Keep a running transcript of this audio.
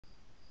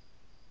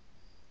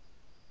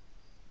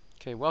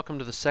Okay, welcome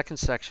to the second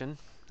section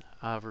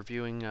of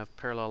reviewing of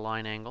parallel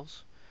line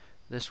angles.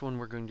 This one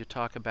we're going to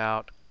talk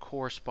about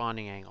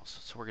corresponding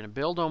angles. So we're going to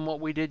build on what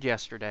we did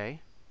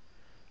yesterday,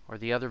 or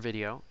the other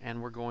video,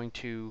 and we're going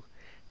to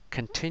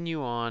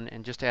continue on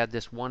and just add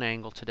this one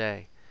angle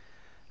today.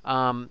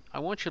 I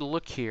want you to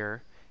look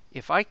here.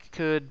 If I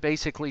could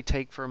basically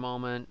take for a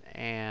moment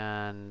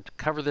and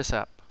cover this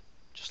up,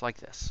 just like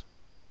this.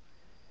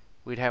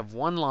 We'd have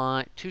one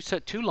line,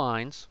 two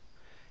lines,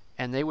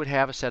 and they would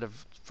have a set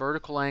of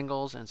vertical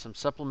angles and some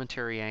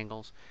supplementary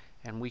angles,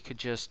 and we could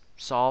just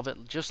solve it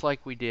just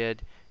like we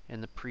did in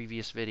the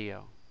previous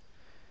video.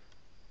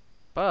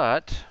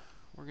 But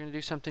we're going to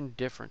do something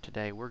different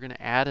today. We're going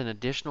to add an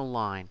additional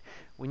line.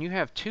 When you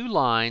have two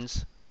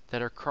lines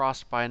that are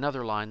crossed by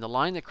another line, the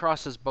line that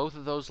crosses both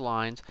of those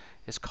lines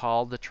is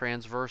called the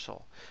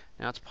transversal.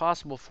 Now it's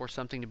possible for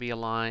something to be a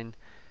line,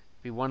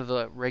 be one of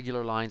the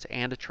regular lines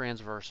and a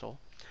transversal,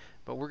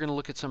 but we're going to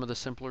look at some of the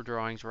simpler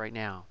drawings right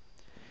now.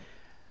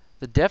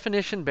 The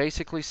definition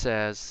basically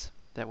says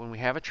that when we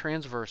have a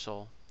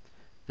transversal,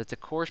 that the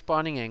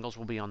corresponding angles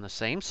will be on the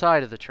same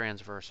side of the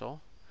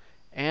transversal,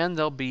 and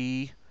they'll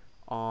be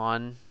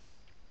on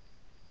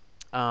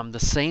the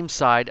same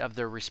side of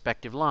their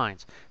respective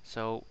lines.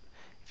 So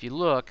if you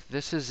look,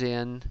 this is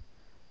on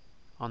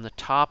the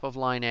top of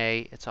line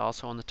A. It's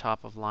also on the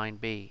top of line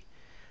B.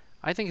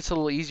 I think it's a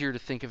little easier to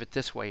think of it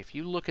this way. If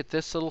you look at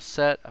this little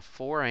set of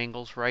four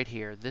angles right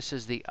here, this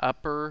is the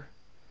upper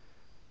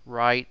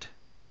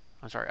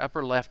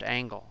left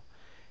angle.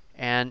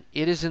 And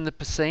it is in the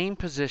same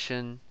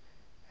position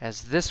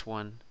as this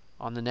one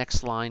on the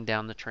next line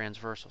down the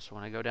transversal. So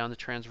when I go down the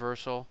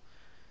transversal,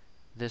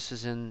 this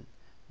is in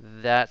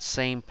that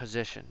same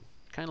position.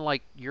 Kind of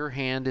like your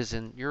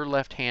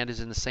left hand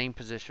is in the same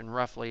position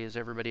roughly as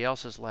everybody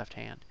else's left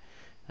hand.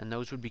 And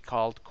those would be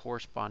called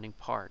corresponding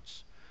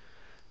parts.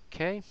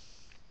 Okay?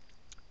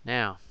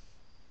 Now,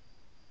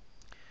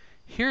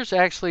 here's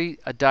actually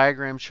a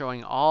diagram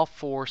showing all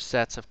four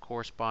sets of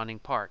corresponding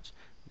parts.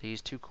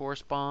 These two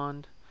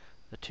correspond,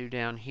 the two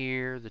down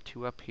here, the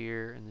two up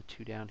here, and the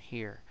two down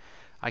here.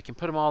 I can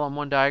put them all on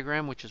one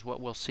diagram, which is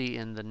what we'll see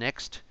in the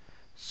next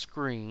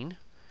screen.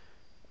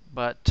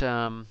 But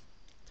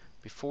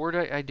before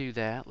I do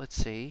that,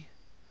 let's see.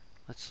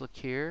 Let's look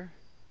here.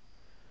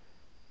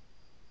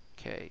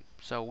 Okay,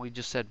 so we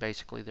just said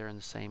basically they're in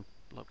the same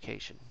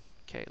location.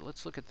 Okay,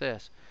 let's look at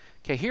this.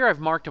 Okay, here I've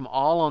marked them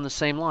all on the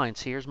same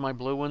lines. Here's my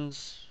blue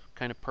ones,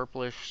 kind of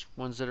purplish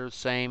ones that are the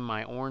same,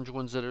 my orange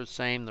ones that are the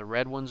same, the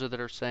red ones that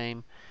are the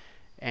same,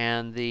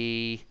 and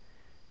the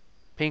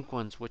pink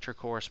ones which are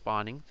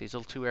corresponding. These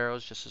little two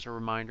arrows, just as a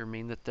reminder,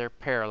 mean that they're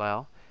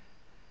parallel.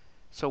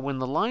 So when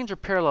the lines are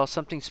parallel,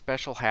 something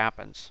special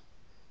happens.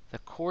 The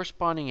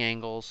corresponding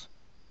angles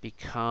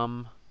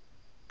become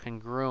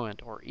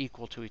congruent or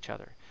equal to each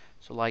other.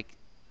 So like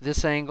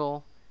this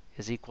angle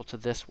is equal to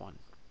this one.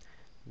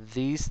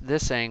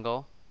 This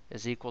angle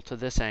is equal to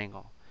this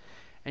angle.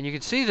 And you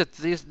can see that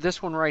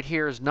this one right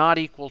here is not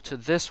equal to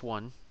this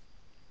one,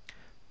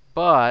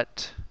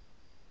 but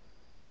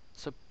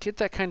so get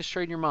that kind of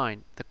straight in your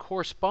mind. The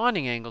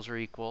corresponding angles are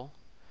equal,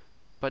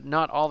 but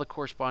not all the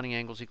corresponding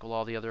angles equal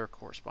all the other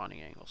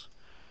corresponding angles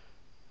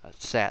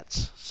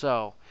sets.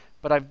 So,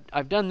 but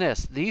I've done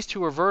this. These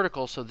two are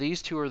vertical, so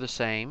these two are the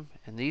same,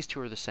 and these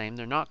two are the same.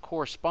 They're not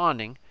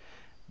corresponding,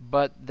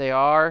 but they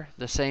are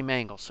the same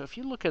angle. So if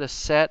you look at a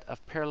set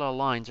of parallel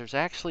lines, there's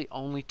actually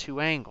only two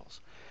angles.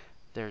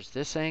 There's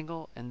this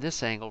angle and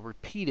this angle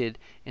repeated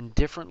in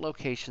different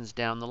locations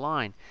down the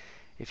line.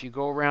 If you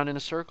go around in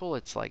a circle,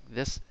 it's like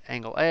this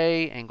angle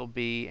A, angle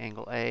B,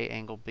 angle A,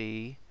 angle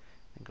B,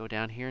 and go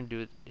down here and do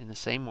it in the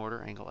same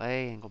order, angle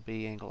A, angle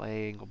B, angle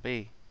A, angle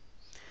B.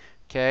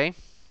 Okay?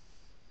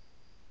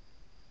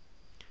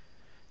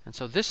 And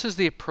so this is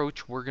the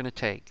approach we're going to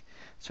take.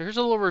 So here's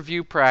a little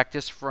review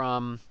practice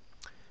from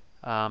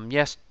from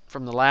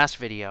the last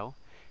video.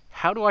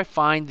 How do I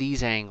find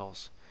these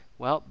angles?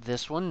 Well,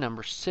 this one,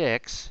 number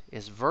 6,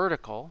 is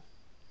vertical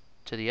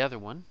to the other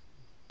one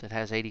that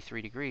has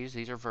 83 degrees.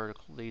 These are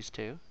vertical, these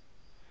two.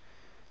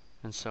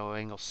 And so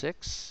angle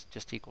 6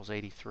 just equals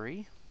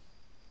 83.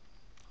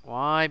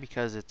 Why?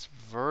 Because it's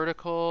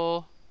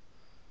vertical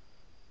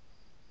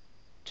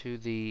to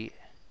the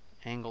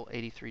angle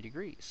 83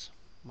 degrees,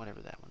 whatever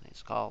that one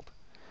is called.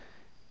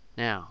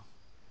 Now,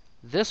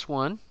 this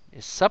one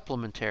is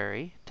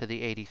supplementary to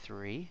the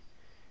 83.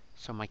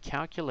 So my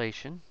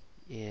calculation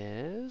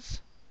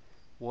is,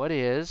 what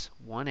is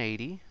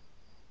 180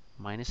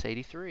 minus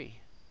 83?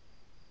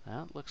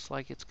 That looks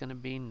like it's going to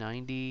be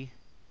 97.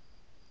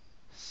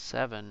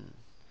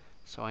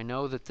 So I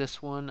know that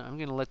this one, I'm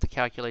going to let the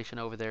calculation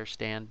over there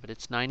stand, but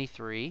it's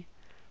 97.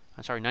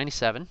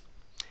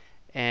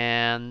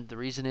 And the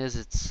reason is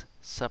it's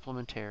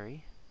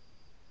supplementary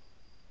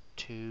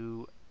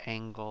to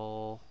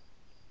angle,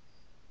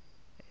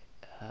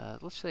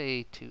 let's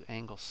say to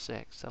angle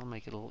 6. That'll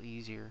make it a little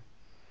easier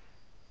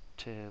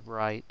to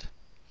write.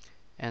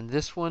 And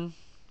this one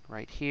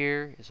right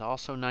here is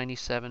also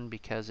 97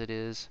 because it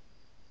is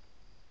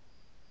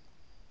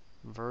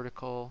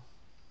vertical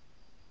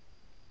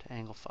to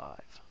angle 5.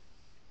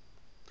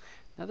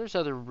 Now there's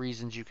other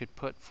reasons you could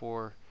put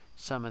for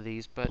some of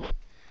these, but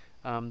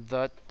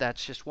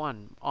that's just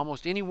one.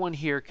 Almost any one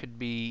here could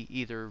be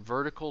either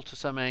vertical to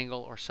some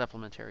angle or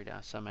supplementary to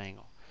some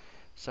angle.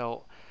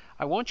 So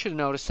I want you to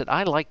notice that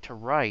I like to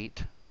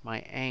write my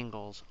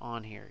angles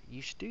on here.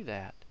 You should do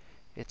that.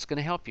 It's going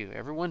to help you.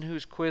 Everyone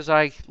whose quiz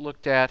I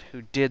looked at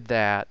who did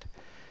that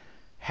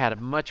had a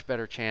much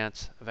better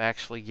chance of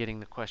actually getting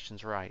the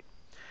questions right.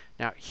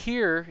 Now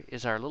here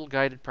is our little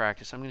guided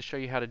practice. I'm going to show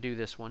you how to do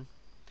this one.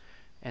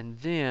 And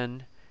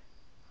then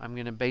I'm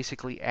going to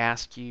basically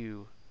ask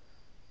you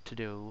to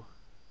do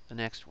the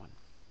next one.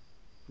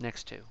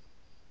 Next two.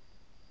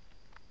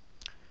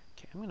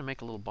 Okay, I'm going to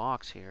make a little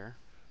box here.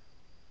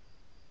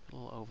 A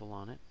little oval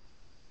on it.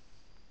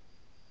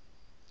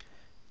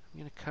 I'm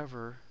going to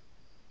cover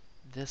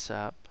this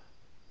up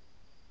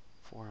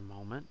for a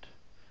moment,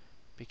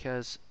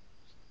 because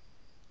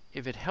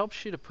if it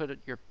helps you to put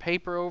your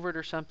paper over it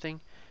or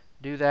something,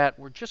 do that.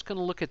 We're just going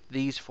to look at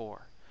these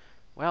four.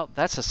 Well,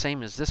 that's the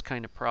same as this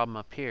kind of problem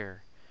up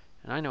here,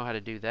 and I know how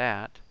to do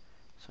that.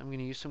 So I'm going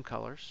to use some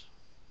colors.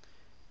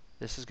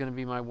 This is going to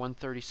be my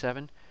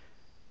 137.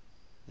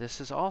 This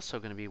is also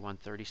going to be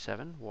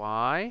 137.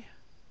 Why?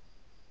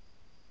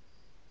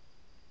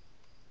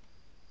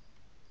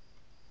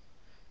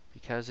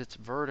 Because it's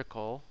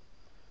vertical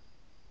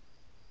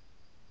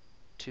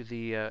to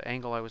the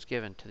angle I was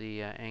given, to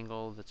the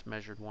angle that's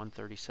measured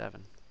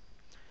 137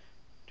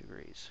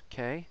 degrees.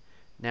 Okay.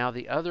 Now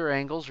the other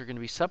angles are going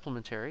to be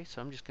supplementary,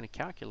 so I'm just going to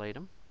calculate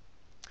them.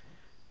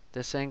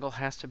 This angle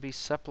has to be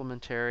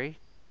supplementary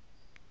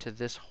to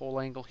this whole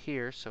angle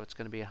here, so it's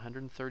going to be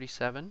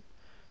 137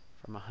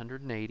 from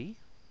 180.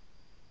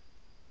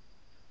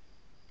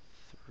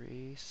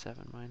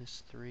 7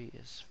 minus 3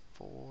 is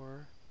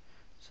 4.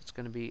 So it's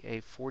going to be a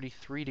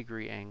 43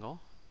 degree angle.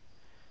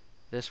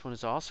 This one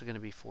is also going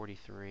to be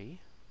 43.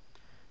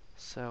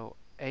 So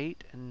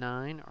 8 and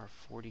 9 are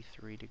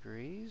 43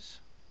 degrees.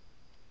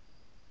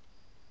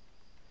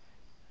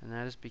 And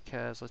that is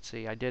because, let's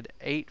see, I did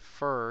 8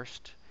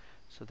 first.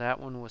 So that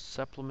one was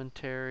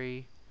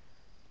supplementary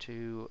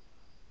to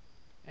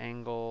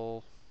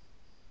angle,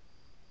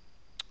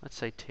 let's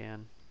say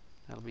 10.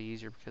 That'll be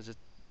easier because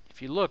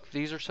if you look,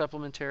 these are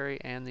supplementary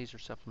and these are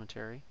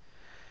supplementary.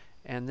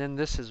 And then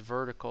this is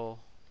vertical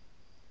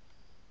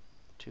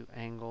to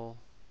angle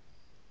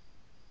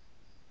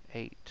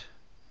 8.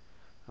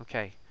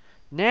 Okay,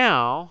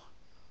 now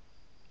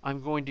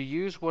I'm going to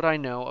use what I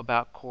know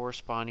about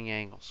corresponding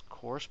angles.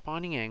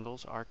 Corresponding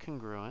angles are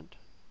congruent.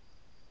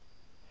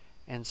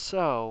 And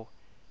so,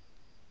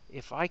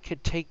 if I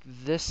could take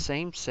this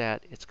same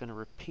set, it's going to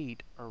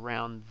repeat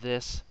around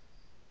this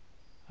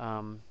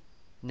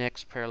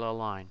next parallel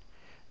line.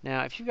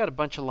 Now, if you've got a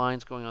bunch of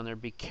lines going on there,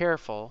 be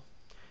careful,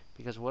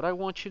 because what I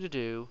want you to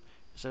do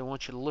is I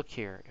want you to look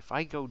here. If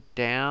I go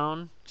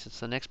down, since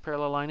the next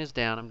parallel line is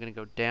down, I'm going to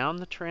go down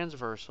the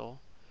transversal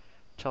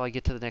until I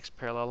get to the next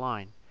parallel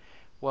line.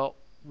 Well,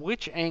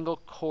 which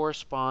angle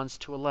corresponds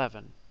to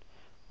 11?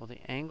 Well, the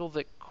angle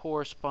that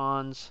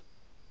corresponds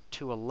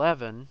to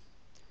 11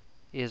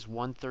 is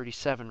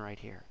 137 right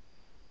here.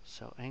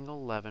 So angle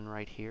 11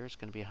 right here is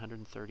going to be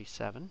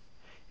 137.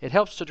 It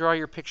helps to draw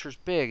your pictures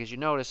big. As you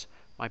notice,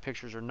 my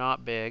pictures are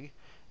not big,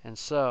 and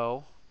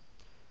so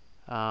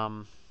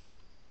I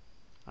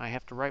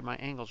have to write my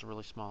angles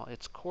really small.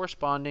 It's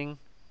corresponding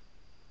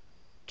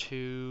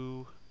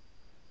to,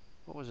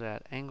 what was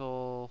that?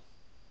 Angle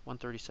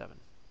 137.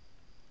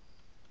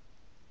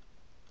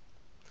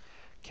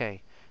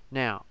 Okay,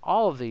 now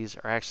all of these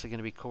are actually going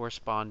to be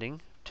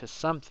corresponding to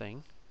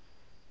something.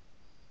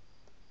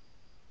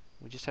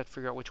 We just have to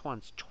figure out which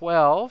ones.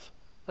 12,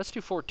 let's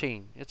do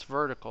 14. It's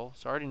vertical,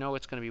 so I already know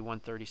it's going to be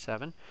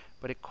 137,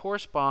 but it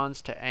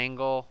corresponds to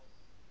angle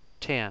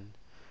 10.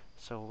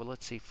 So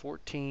let's see,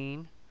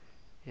 14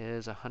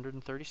 is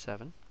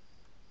 137.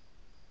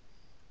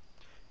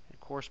 It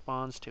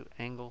corresponds to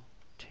angle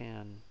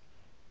 10.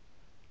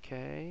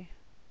 Okay,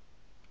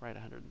 write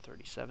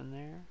 137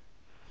 there.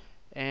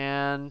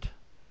 And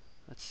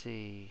let's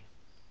see,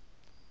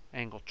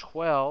 angle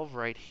 12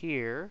 right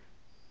here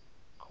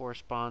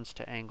corresponds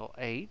to angle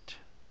 8.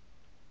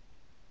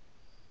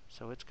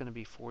 So it's going to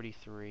be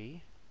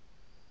 43.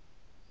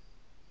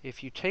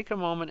 If you take a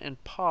moment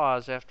and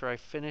pause after I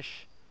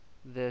finish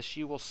this,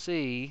 you will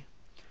see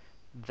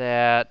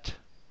that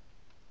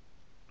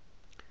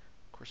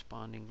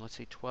corresponding, let's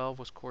see, 12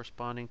 was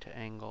corresponding to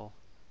angle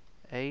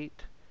 8,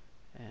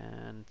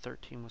 and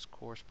 13 was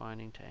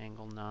corresponding to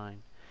angle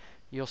 9.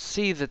 You'll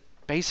see that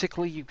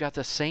basically you've got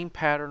the same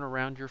pattern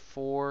around your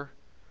four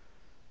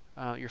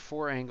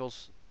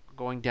angles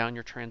going down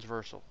your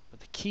transversal. But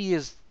the key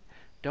is,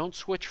 don't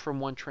switch from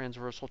one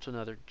transversal to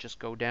another. Just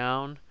go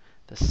down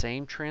the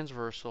same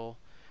transversal,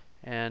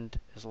 and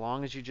as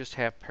long as you just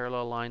have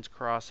parallel lines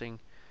crossing,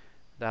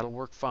 that'll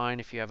work fine.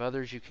 If you have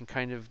others, you can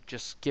kind of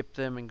just skip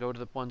them and go to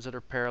the ones that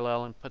are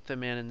parallel and put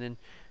them in, and then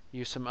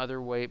use some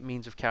other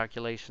means of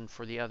calculation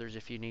for the others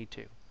if you need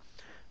to.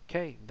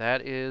 Okay,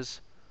 that is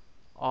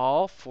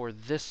all for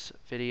this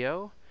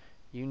video.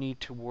 You need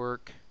to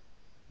work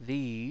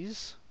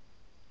these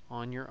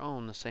on your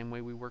own the same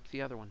way we worked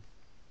the other one.